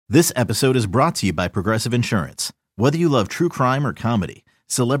This episode is brought to you by Progressive Insurance. Whether you love true crime or comedy,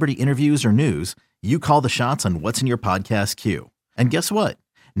 celebrity interviews or news, you call the shots on what's in your podcast queue. And guess what?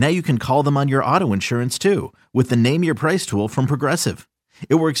 Now you can call them on your auto insurance too with the Name Your Price tool from Progressive.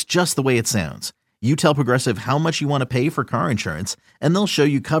 It works just the way it sounds. You tell Progressive how much you want to pay for car insurance, and they'll show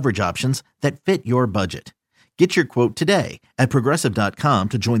you coverage options that fit your budget. Get your quote today at Progressive.com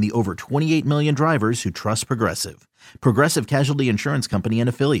to join the over 28 million drivers who trust Progressive. Progressive Casualty Insurance Company and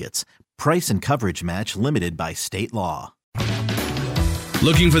Affiliates. Price and coverage match limited by state law.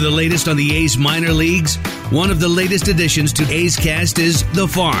 Looking for the latest on the A's minor leagues? One of the latest additions to A's Cast is The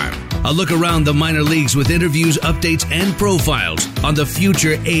Farm. A look around the minor leagues with interviews, updates, and profiles on the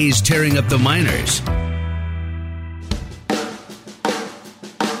future A's tearing up the minors.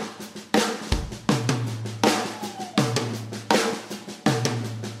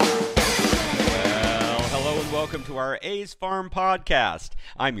 Welcome to our A's Farm podcast.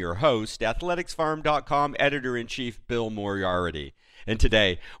 I'm your host, athleticsfarm.com editor-in-chief Bill Moriarty. And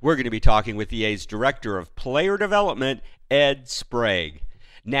today, we're going to be talking with the A's Director of Player Development, Ed Sprague.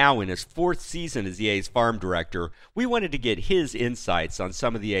 Now in his fourth season as the A's Farm Director, we wanted to get his insights on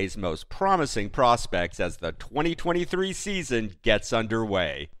some of the A's most promising prospects as the 2023 season gets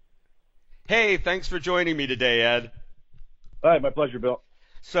underway. Hey, thanks for joining me today, Ed. Hi, my pleasure, Bill.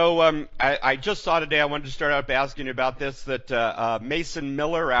 So I just saw today, I wanted to start out by asking you about this, that Mason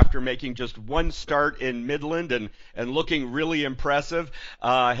Miller, after making just one start in Midland and looking really impressive,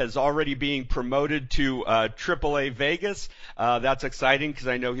 has already being promoted to AAA Vegas. That's exciting because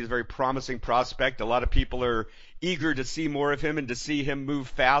I know he's a very promising prospect. A lot of people are eager to see more of him and to see him move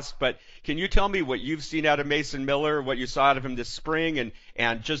fast. But can you tell me what you've seen out of Mason Miller, what you saw out of him this spring,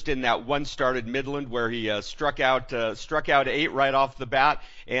 and just in that one start at Midland where he struck out 8 right off the bat,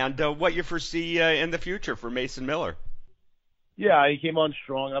 and what you foresee in the future for Mason Miller? Yeah, he came on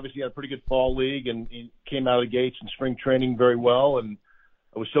strong. Obviously, he had a pretty good fall league, and he came out of the gates in spring training very well, and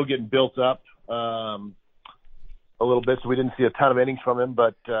I was still getting built up a little bit, so we didn't see a ton of innings from him.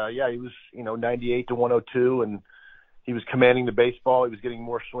 But, yeah, he was, 98 to 102, and he was commanding the baseball. He was getting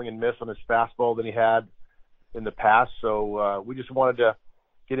more swing and miss on his fastball than he had in the past. So we just wanted to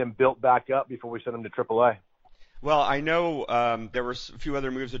get him built back up before we sent him to AAA. Well, I know there were a few other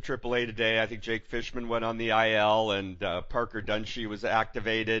moves at AAA today. I think Jake Fishman went on the IL, and Parker Dunshee was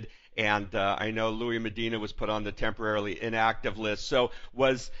activated, and I know Louis Medina was put on the temporarily inactive list. So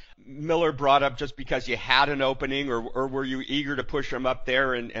was Miller brought up just because you had an opening, or were you eager to push him up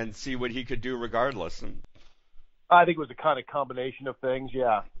there and see what he could do regardless? I think it was a kind of combination of things,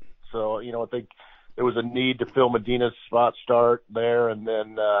 yeah. So, I think there was a need to fill Medina's spot start there, and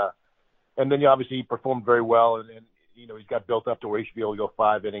then obviously he performed very well, and he's got built up to where he should be able to go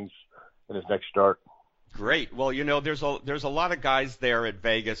 5 innings in his next start. Great. Well, there's a lot of guys there at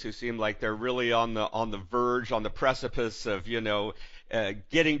Vegas who seem like they're really on the verge, on the precipice of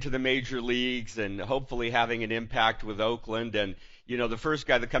getting to the major leagues and hopefully having an impact with Oakland. And the first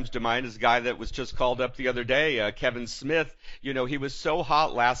guy that comes to mind is a guy that was just called up the other day, Kevin Smith. He was so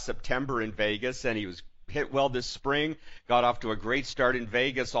hot last September in Vegas, and he was hit well this spring, got off to a great start in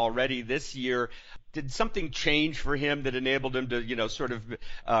Vegas already this year. Did something change for him that enabled him to, sort of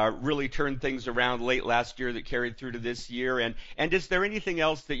really turn things around late last year that carried through to this year? And is there anything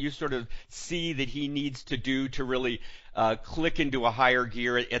else that you sort of see that he needs to do to really click into a higher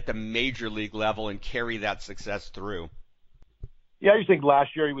gear at the major league level and carry that success through? Yeah, I just think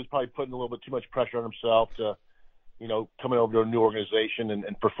last year he was probably putting a little bit too much pressure on himself to, coming over to a new organization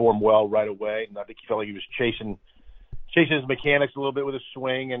and perform well right away. And I think he felt like he was chasing his mechanics a little bit with his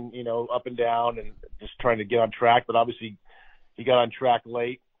swing and, up and down and just trying to get on track. But obviously he got on track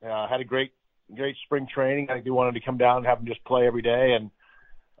late, had a great spring training. I think they wanted to come down and have him just play every day. And,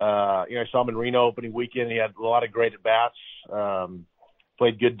 I saw him in Reno opening weekend. He had a lot of great at-bats,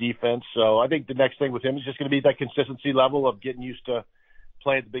 played good defense. So I think the next thing with him is just going to be that consistency level of getting used to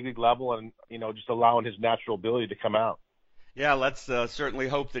playing at the big league level and, just allowing his natural ability to come out. Yeah, let's certainly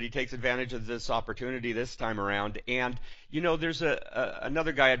hope that he takes advantage of this opportunity this time around. And, there's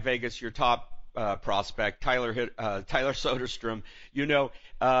another guy at Vegas, your top prospect, Tyler Soderstrom.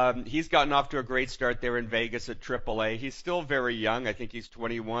 He's gotten off to a great start there in Vegas at AAA. He's still very young. I think he's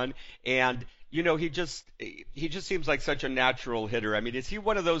 21. And, he just seems like such a natural hitter. I mean, is he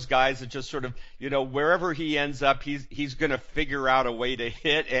one of those guys that just sort of, wherever he ends up, he's going to figure out a way to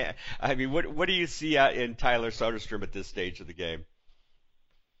hit? I mean, what do you see in Tyler Soderstrom at this stage of the game?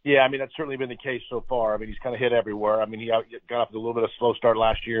 Yeah, I mean, that's certainly been the case so far. I mean, he's kind of hit everywhere. I mean, he got off to a little bit of a slow start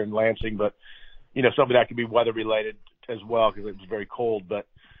last year in Lansing, but, something that could be weather-related as well because it was very cold. But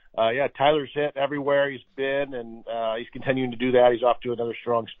yeah, Tyler's hit everywhere he's been, and he's continuing to do that. He's off to another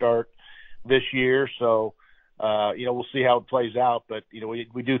strong start this year. So, we'll see how it plays out. But,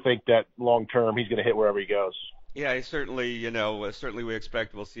 we do think that long term he's going to hit wherever he goes. Yeah, he certainly, certainly we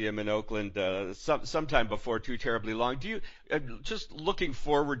expect we'll see him in Oakland sometime before too terribly long. Do you, just looking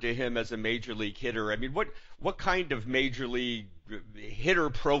forward to him as a major league hitter? I mean, what kind of major league hitter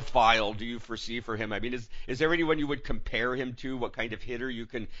profile do you foresee for him? I mean, is there anyone you would compare him to? What kind of hitter you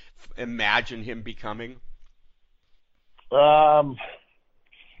can imagine him becoming? I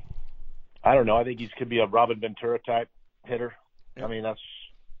don't know. I think he could be a Robin Ventura type hitter. Yeah. I mean, that's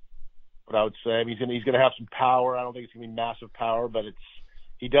what I would say. I mean, he's going to have some power. I don't think it's going to be massive power, but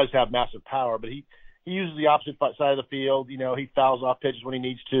he does have massive power. But he uses the opposite side of the field. He fouls off pitches when he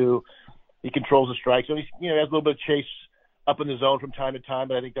needs to. He controls the strike. So he has a little bit of chase up in the zone from time to time,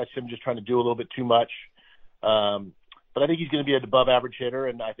 but I think that's him just trying to do a little bit too much. But I think he's going to be an above average hitter,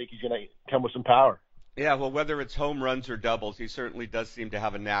 and I think he's going to come with some power. Yeah, well, whether it's home runs or doubles, he certainly does seem to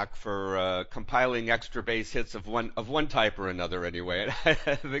have a knack for compiling extra base hits of one type or another. Anyway, I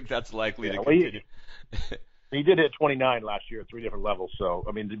think that's likely to continue. He did hit 29 last year at 3 different levels, so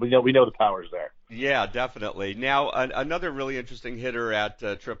I mean we know the power's there. Yeah, definitely. Now another really interesting hitter at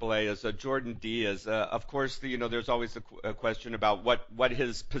AAA is Jordan Diaz. Of course, there's always a question about what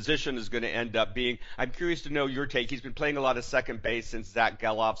his position is going to end up being. I'm curious to know your take. He's been playing a lot of second base since Zach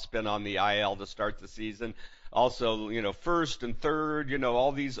Gelof's been on the IL to start the season. Also, first and third,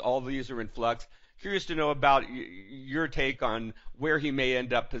 all these are in flux. Curious to know about your take on where he may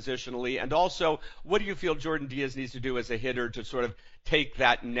end up positionally, and also what do you feel Jordan Diaz needs to do as a hitter to sort of take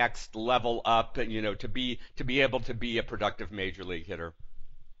that next level up, and to be able to be a productive major league hitter?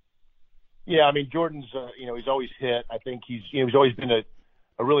 Yeah, I mean Jordan's he's always hit. I think he's always been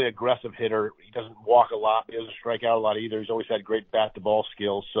a really aggressive hitter. He doesn't walk a lot, but he doesn't strike out a lot either. He's always had great bat to ball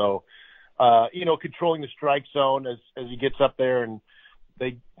skills. So controlling the strike zone as he gets up there, and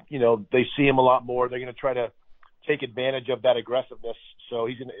they see him a lot more. They're going to try to take advantage of that aggressiveness. So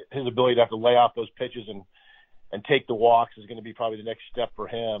his ability to have to lay off those pitches and take the walks is going to be probably the next step for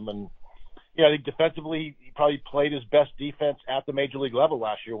him. And I think defensively he probably played his best defense at the major league level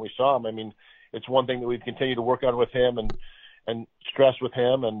last year when we saw him. I mean, it's one thing that we've continued to work on with him and stress with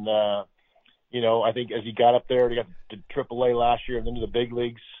him. And I think as he got up there, he got to AAA last year and then to the big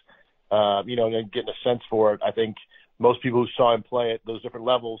leagues, and getting a sense for it, I think most people who saw him play at those different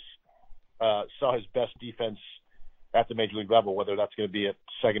levels saw his best defense at the major league level, whether that's going to be at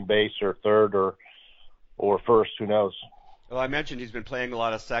second base or third or first, who knows. Well, I mentioned he's been playing a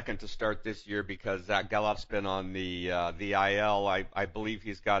lot of second to start this year because Zach Gelof's been on the IL. I believe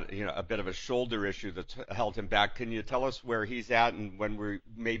he's got a bit of a shoulder issue that's held him back. Can you tell us where he's at and when we're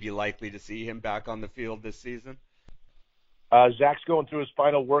maybe likely to see him back on the field this season? Zach's going through his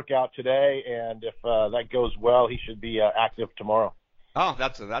final workout today, and if that goes well, he should be active tomorrow. Oh,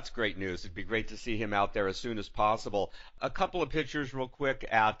 that's great news. It'd be great to see him out there as soon as possible. A couple of pitchers real quick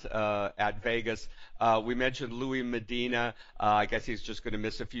at Vegas. We mentioned Louis Medina. I guess he's just going to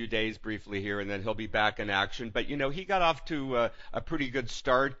miss a few days briefly here, and then he'll be back in action. But, he got off to a pretty good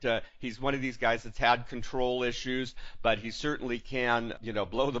start. He's one of these guys that's had control issues, but he certainly can,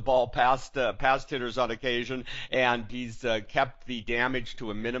 blow the ball past hitters on occasion, and he's kept the damage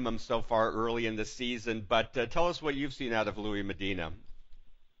to a minimum so far early in the season. But tell us what you've seen out of Louis Medina.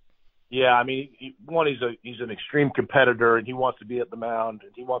 Yeah, I mean, he's an extreme competitor, and he wants to be at the mound,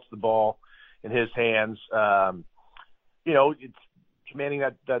 and he wants the ball in his hands. It's commanding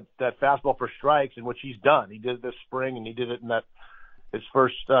that fastball for strikes, in which he's done. He did it this spring, and he did it in his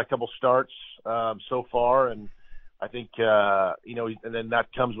first couple starts so far, and I think and then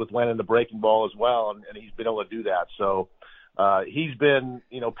that comes with landing the breaking ball as well, and he's been able to do that. So he's been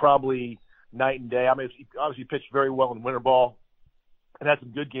probably night and day. I mean, he obviously pitched very well in winter ball and had some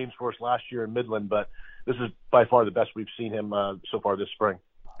good games for us last year in Midland, but this is by far the best we've seen him so far this spring.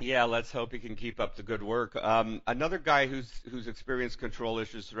 Yeah, let's hope he can keep up the good work. Another guy who's experienced control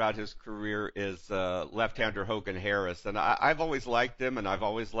issues throughout his career is left-hander Hogan Harris, and I've always liked him, and I've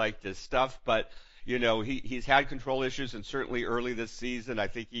always liked his stuff, but he's had control issues, and certainly early this season, I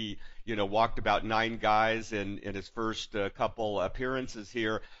think he walked about 9 guys in his first couple appearances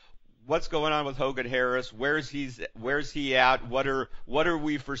here. What's going on with Hogan Harris? Where's he at? What are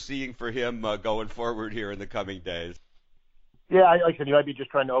we foreseeing for him going forward here in the coming days? Yeah, like I said, you might be just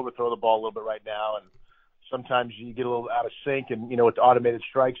trying to overthrow the ball a little bit right now, and sometimes you get a little out of sync. And with the automated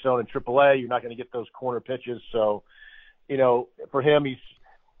strike zone in AAA, you're not going to get those corner pitches. So, for him, he's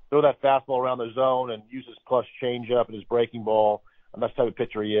throw that fastball around the zone and use his plus changeup and his breaking ball. And that's the type of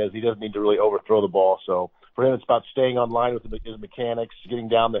pitcher he is. He doesn't need to really overthrow the ball. So for him, it's about staying on line with his mechanics, getting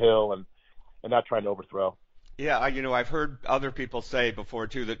down the hill, and not trying to overthrow. Yeah, I've heard other people say before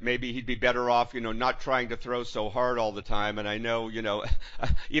too that maybe he'd be better off, not trying to throw so hard all the time. And I know,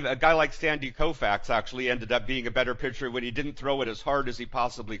 even a guy like Sandy Koufax actually ended up being a better pitcher when he didn't throw it as hard as he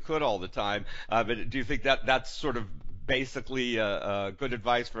possibly could all the time. But do you think that that's sort of basically good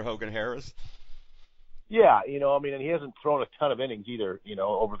advice for Hogan Harris? Yeah, and he hasn't thrown a ton of innings either,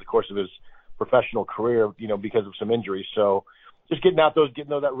 over the course of his professional career, because of some injuries. So just getting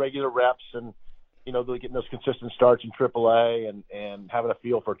that regular reps and, getting those consistent starts in AAA and having a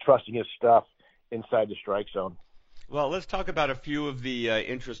feel for trusting his stuff inside the strike zone. Well, let's talk about a few of the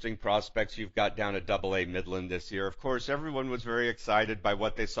interesting prospects you've got down at Double-A Midland this year. Of course, everyone was very excited by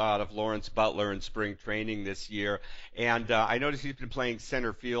what they saw out of Lawrence Butler in spring training this year. And I noticed he's been playing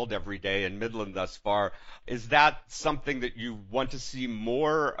center field every day in Midland thus far. Is that something that you want to see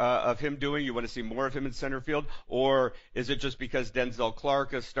more of him doing? You want to see more of him in center field? Or is it just because Denzel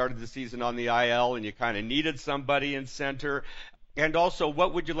Clark has started the season on the IL and you kind of needed somebody in center? And also,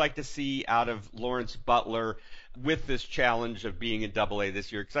 what would you like to see out of Lawrence Butler with this challenge of being in Double-A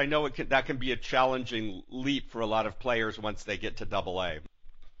this year? Because I know that can be a challenging leap for a lot of players once they get to Double-A.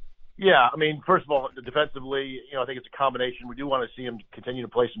 Yeah, first of all, defensively, I think it's a combination. We do want to see him continue to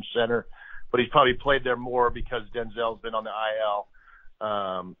play some center, but he's probably played there more because Denzel's been on the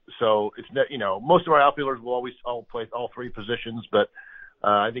IL. So it's most of our outfielders will always all play all three positions, but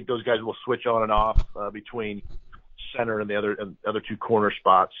I think those guys will switch on and off between center and the other two corner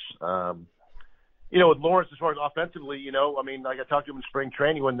spots. With Lawrence, as far as offensively, like I talked to him in spring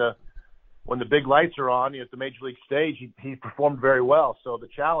training when the big lights are on at the major league stage, he performed very well. So the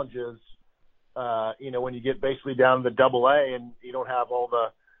challenge is, when you get basically down to the Double-A and you don't have all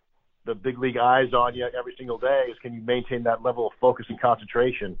the big league eyes on you every single day, is can you maintain that level of focus and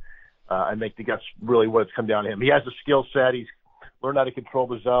concentration? I think that's really what it's come down to him. He has the skill set. He's learned how to control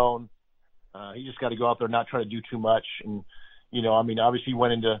the zone. He just got to go out there and not try to do too much. And, obviously he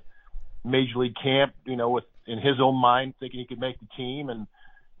went into major league camp, with in his own mind thinking he could make the team. And,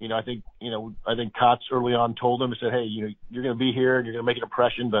 I think Kotz early on told him and said, hey, you're going to be here and you're going to make an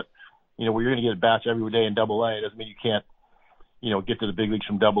impression, but, you're going to get at bats every day in Double-A. It doesn't mean you can't, get to the big leagues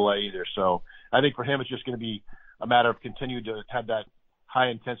from Double-A either. So I think for him, it's just going to be a matter of continuing to have that high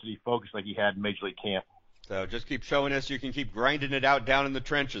intensity focus like he had in major league camp. So just keep showing us you can keep grinding it out down in the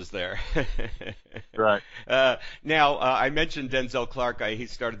trenches there. Right. Now, I mentioned Denzel Clark. He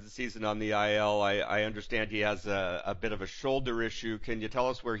started the season on the IL. I understand he has a bit of a shoulder issue. Can you tell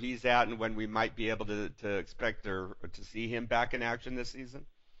us where he's at and when we might be able to expect or to see him back in action this season?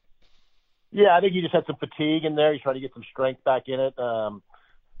 Yeah, I think he just had some fatigue in there. He's trying to get some strength back in it.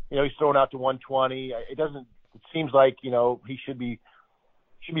 He's throwing out to 120. It seems like, he should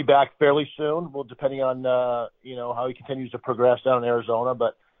be back fairly soon. Well, depending on how he continues to progress down in Arizona,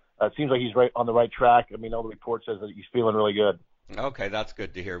 but it seems like he's right on the right track. All the report says that he's feeling really good. Okay, that's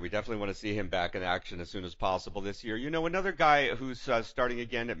good to hear. We definitely want to see him back in action as soon as possible this year. Another guy who's starting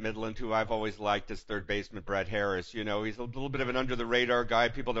again at Midland, who I've always liked, is third baseman Brett Harris. He's a little bit of an under-the-radar guy.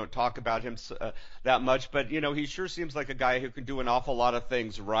 People don't talk about him that much, but, he sure seems like a guy who can do an awful lot of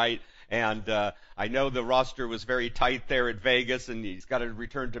things right. And I know the roster was very tight there at Vegas, and he's got to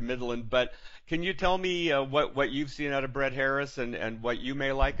return to Midland. But can you tell me what you've seen out of Brett Harris and what you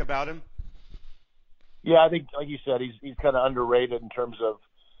may like about him? Yeah, I think, like you said, he's kind of underrated in terms of,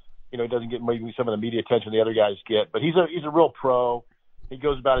 he doesn't get maybe some of the media attention the other guys get. But he's a real pro. He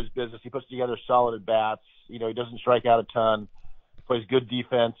goes about his business. He puts together solid at bats. He doesn't strike out a ton. Plays good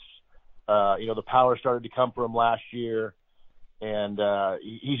defense. The power started to come for him last year. And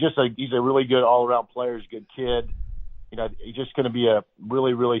he's a really good all-around player. He's a good kid. He's just going to be a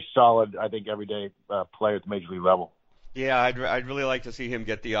really, really solid, I think, everyday player at the major league level. Yeah, I'd really like to see him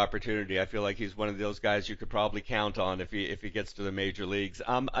get the opportunity. I feel like he's one of those guys you could probably count on if he gets to the major leagues.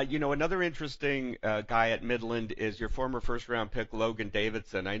 Another interesting guy at Midland is your former first-round pick Logan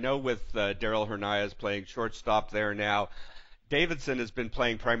Davidson. I know with Darryl Hernandez playing shortstop there now, Davidson has been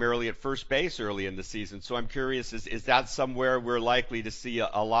playing primarily at first base early in the season. So I'm curious, is that somewhere we're likely to see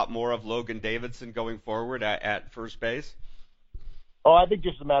a lot more of Logan Davidson going forward at first base? Oh, I think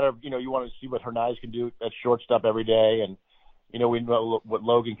just a matter of, you want to see what Hernandez can do at shortstop every day. And, we know what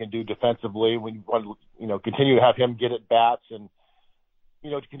Logan can do defensively. We want to, continue to have him get at bats and,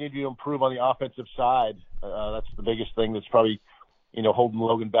 to continue to improve on the offensive side. That's the biggest thing that's probably, holding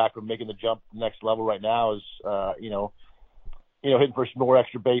Logan back from making the jump to the next level right now is, hitting for some more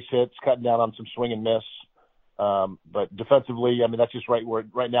extra base hits, cutting down on some swing and miss. But defensively, I mean, that's just right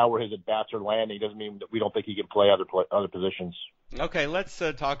now where his at-bats are landing. Doesn't mean that we don't think he can play other positions. Okay, let's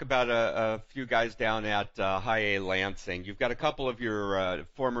talk about a few guys down at High A Lansing. You've got a couple of your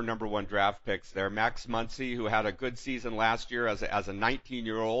former number one draft picks there. Max Muncy, who had a good season last year as a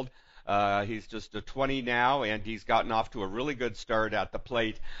 19-year-old. He's just a 20 now, and he's gotten off to a really good start at the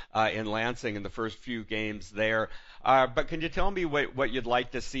plate in Lansing in the first few games there. But can you tell me what you'd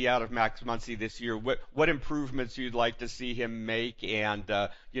like to see out of Max Muncy this year? What improvements you'd like to see him make, and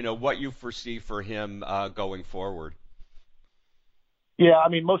what you foresee for him going forward? Yeah, I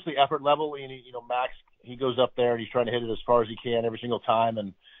mean, mostly effort level. Max, he goes up there and he's trying to hit it as far as he can every single time,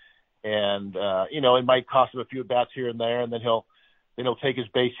 and it might cost him a few at bats here and there, and then he'll take his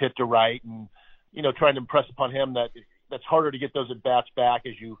base hit to right, and trying to impress upon him that's harder to get those at bats back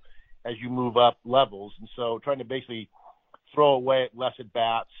as you move up levels, and so trying to basically throw away less at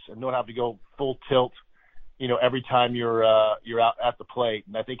bats and don't have to go full tilt, every time you're out at the plate.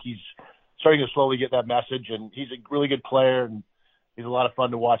 And I think he's starting to slowly get that message, and he's a really good player, and he's a lot of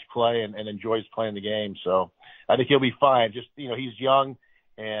fun to watch play and enjoys playing the game. So I think he'll be fine. Just, he's young,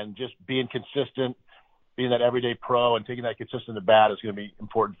 and just being consistent, being that everyday pro and taking that consistent at bat is going to be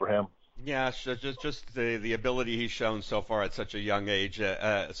important for him. Yeah, just the ability he's shown so far at such a young age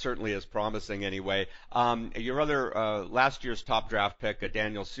certainly is promising anyway. Your other last year's top draft pick,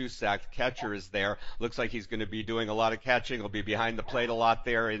 Daniel Susak, catcher, is there. Looks like he's going to be doing a lot of catching. He'll be behind the plate a lot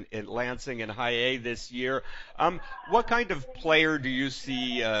there in Lansing and High A this year. What kind of player do you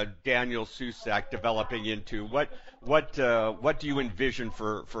see Daniel Susak developing into? What do you envision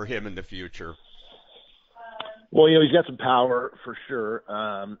for him in the future? Well, he's got some power for sure,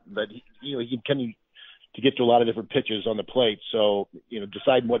 but he can continue to get to a lot of different pitches on the plate. So,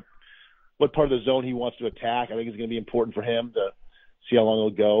 deciding what part of the zone he wants to attack, I think is going to be important for him to see how long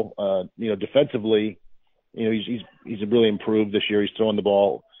he'll go. Defensively, he's really improved this year. He's throwing the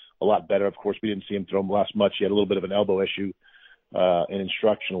ball a lot better. Of course, we didn't see him throw last much. He had a little bit of an elbow issue in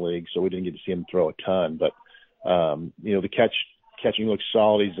instructional league, so we didn't get to see him throw a ton. But the catching looks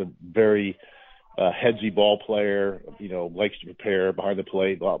solid. He's a very headsy ball player, likes to prepare behind the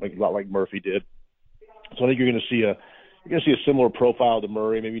plate, a lot like Murphy did. So I think you're going to see a similar profile to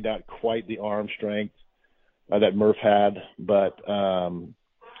Murray, maybe not quite the arm strength that Murph had, but I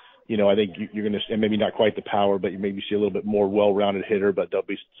think you're going to, and maybe not quite the power, but you maybe see a little bit more well-rounded hitter, but there'll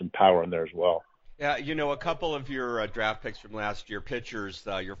be some power in there as well. Yeah, a couple of your draft picks from last year, pitchers,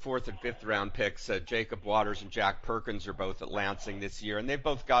 your fourth and fifth round picks, Jacob Waters and Jack Perkins, are both at Lansing this year, and they've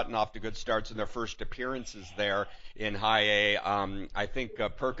both gotten off to good starts in their first appearances there in High A. I think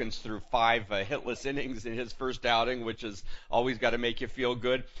Perkins threw 5 hitless innings in his first outing, which has always got to make you feel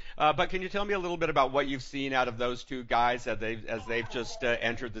good. But can you tell me a little bit about what you've seen out of those two guys as they've just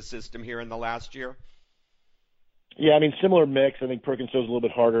entered the system here in the last year? Yeah, I mean, similar mix. I think Perkins throws a little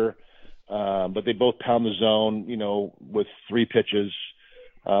bit harder. But they both pound the zone, with 3 pitches.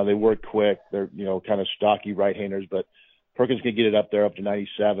 They work quick. They're, kind of stocky right-handers, but Perkins can get it up there up to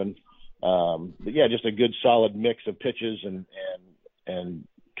 97. But yeah, just a good solid mix of pitches and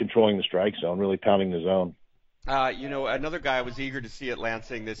controlling the strike zone, really pounding the zone. Another guy I was eager to see at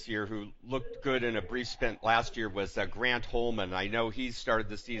Lansing this year who looked good in a brief stint last year was Grant Holman. I know he started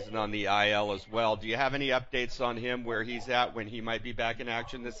the season on the IL as well. Do you have any updates on him, where he's at, when he might be back in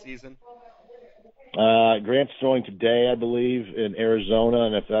action this season? Grant's throwing today, I believe, in Arizona,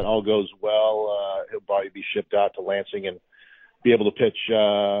 and if that all goes well, he'll probably be shipped out to Lansing and be able to pitch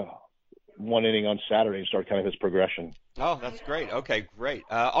 1 inning on Saturday and start kind of his progression. Oh, that's great. Okay, great.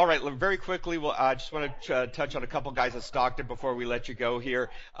 All right, very quickly, I just want to touch on a couple guys at Stockton before we let you go here.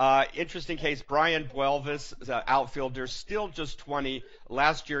 Interesting case, Brian Buelvis, outfielder, still just 20.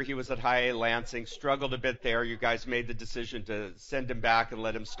 Last year he was at High A Lansing, struggled a bit there. You guys made the decision to send him back and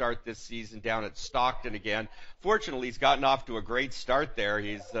let him start this season down at Stockton again. Fortunately, he's gotten off to a great start there.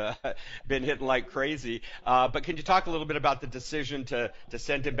 He's been hitting like crazy. But can you talk a little bit about the decision to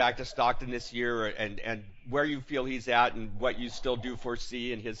send him back to Stockton this year, and where you feel he's at and what you still do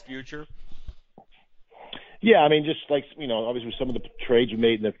foresee in his future? Yeah, I mean, just like, obviously some of the trades we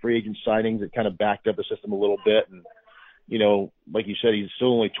made in the free agent signings, it kind of backed up the system a little bit. And, like you said, he's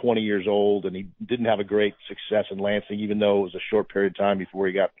still only 20 years old, and he didn't have a great success in Lansing, even though it was a short period of time before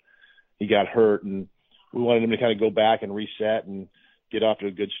he got hurt. And we wanted him to kind of go back and reset and get off to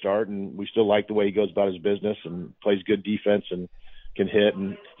a good start. And we still like the way he goes about his business and plays good defense and can hit.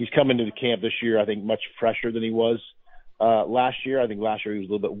 And he's come into the camp this year, I think, much fresher than he was last year. I think last year he was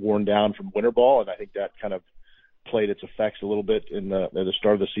a little bit worn down from winter ball, and I think that kind of played its effects a little bit at the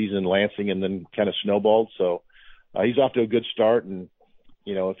start of the season in Lansing, and then kind of snowballed. So he's off to a good start, and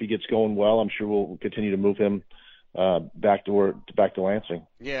if he gets going well, I'm sure we'll continue to move him back to Lansing.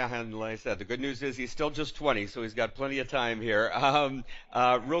 Yeah, and like I said, the good news is he's still just 20, so he's got plenty of time here.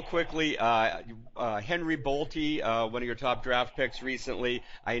 Real quickly, Henry Bolte, one of your top draft picks recently.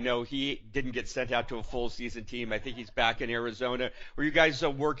 I know he didn't get sent out to a full season team. I think he's back in Arizona. Were you guys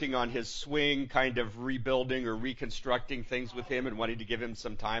working on his swing, kind of rebuilding or reconstructing things with him and wanting to give him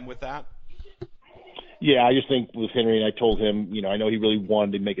some time with that? Yeah, I just think with Henry, and I told him, I know he really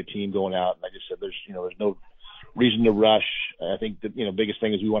wanted to make a team going out, and I just said there's no reason to rush. I think the biggest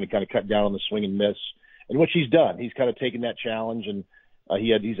thing is we want to kind of cut down on the swing and miss, and which he's done. He's kind of taken that challenge, and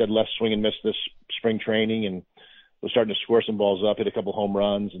he's had less swing and miss this spring training, and was starting to square some balls up, hit a couple home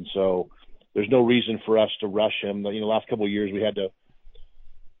runs, and so there's no reason for us to rush him. The last couple of years we didn't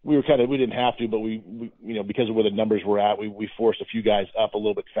have to, but we because of where the numbers were at, we forced a few guys up a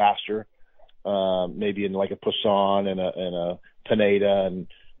little bit faster, maybe in like a Poisson and a Pineda, and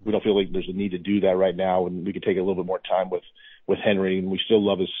we don't feel like there's a need to do that right now, and we could take a little bit more time with Henry. And we still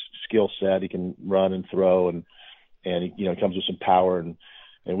love his skill set. He can run and throw, and he comes with some power, and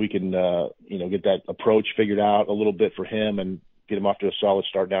we can get that approach figured out a little bit for him and get him off to a solid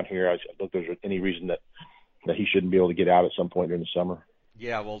start down here. I don't think there's any reason that he shouldn't be able to get out at some point during the summer.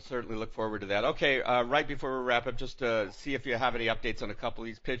 Yeah, we'll certainly look forward to that. Okay, right before we wrap up, just to see if you have any updates on a couple of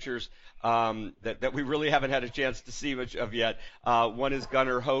these pitchers that we really haven't had a chance to see much of yet. One is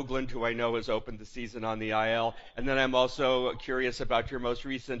Gunnar Hoagland, who I know has opened the season on the IL. And then I'm also curious about your most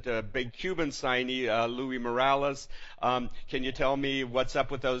recent big Cuban signee, Luis Morales. Can you tell me what's up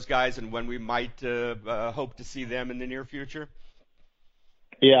with those guys and when we might hope to see them in the near future?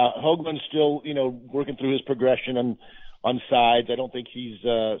 Yeah, Hoagland's still, working through his progression on sides. I don't think he's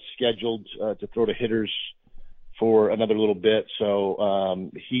scheduled to throw to hitters for another little bit. So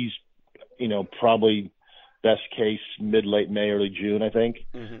he's, probably best case late May, early June, I think.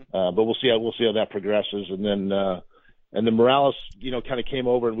 Mm-hmm. But we'll see how that progresses. And then Morales, kind of came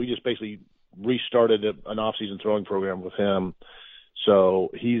over, and we just basically restarted an off-season throwing program with him.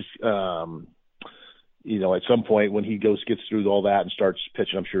 So he's, at some point when he gets through all that and starts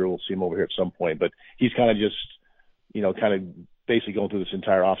pitching, I'm sure we'll see him over here at some point. But he's kind of just, kind of basically going through this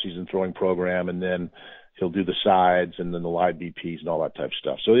entire off-season throwing program, and then he'll do the sides and then the live BPs and all that type of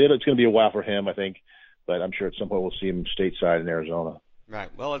stuff. So it's going to be a while for him, I think, but I'm sure at some point we'll see him stateside in Arizona. Right.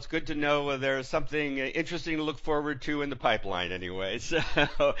 Well, it's good to know there's something interesting to look forward to in the pipeline anyway. So,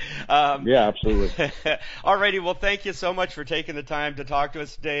 yeah, absolutely. All righty. Well, thank you so much for taking the time to talk to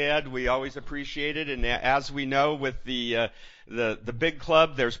us today, Ed. We always appreciate it. And as we know with the big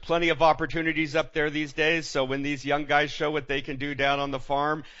club, there's plenty of opportunities up there these days. So when these young guys show what they can do down on the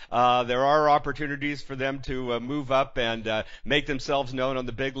farm, there are opportunities for them to move up and make themselves known on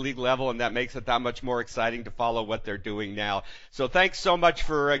the big league level, and that makes it that much more exciting to follow what they're doing now. So thanks so much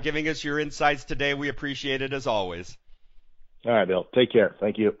for giving us your insights today. We appreciate it as always. All right, Bill. Take care.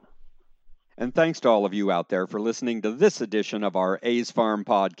 Thank you. And thanks to all of you out there for listening to this edition of our A's Farm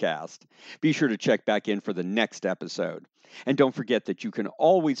podcast. Be sure to check back in for the next episode. And don't forget that you can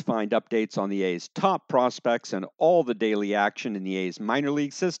always find updates on the A's top prospects and all the daily action in the A's minor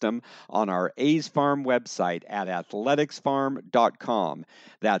league system on our A's Farm website at athleticsfarm.com.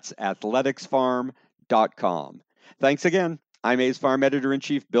 That's athleticsfarm.com. Thanks again. I'm A's Farm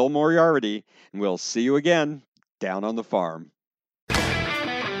Editor-in-Chief Bill Moriarty, and we'll see you again down on the farm.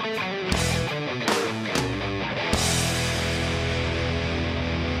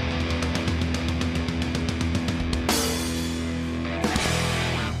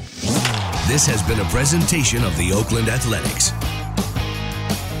 This has been a presentation of the Oakland Athletics.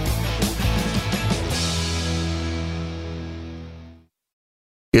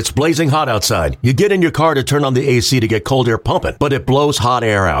 It's blazing hot outside. You get in your car to turn on the AC to get cold air pumping, but it blows hot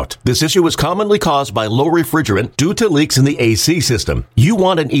air out. This issue is commonly caused by low refrigerant due to leaks in the AC system. You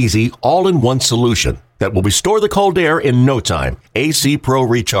want an easy, all-in-one solution that will restore the cold air in no time. AC Pro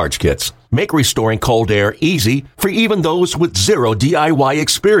Recharge Kits. Make restoring cold air easy for even those with zero DIY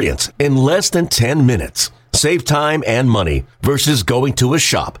experience in less than 10 minutes. Save time and money versus going to a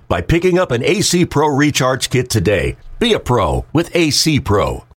shop by picking up an AC Pro Recharge Kit today. Be a pro with AC Pro.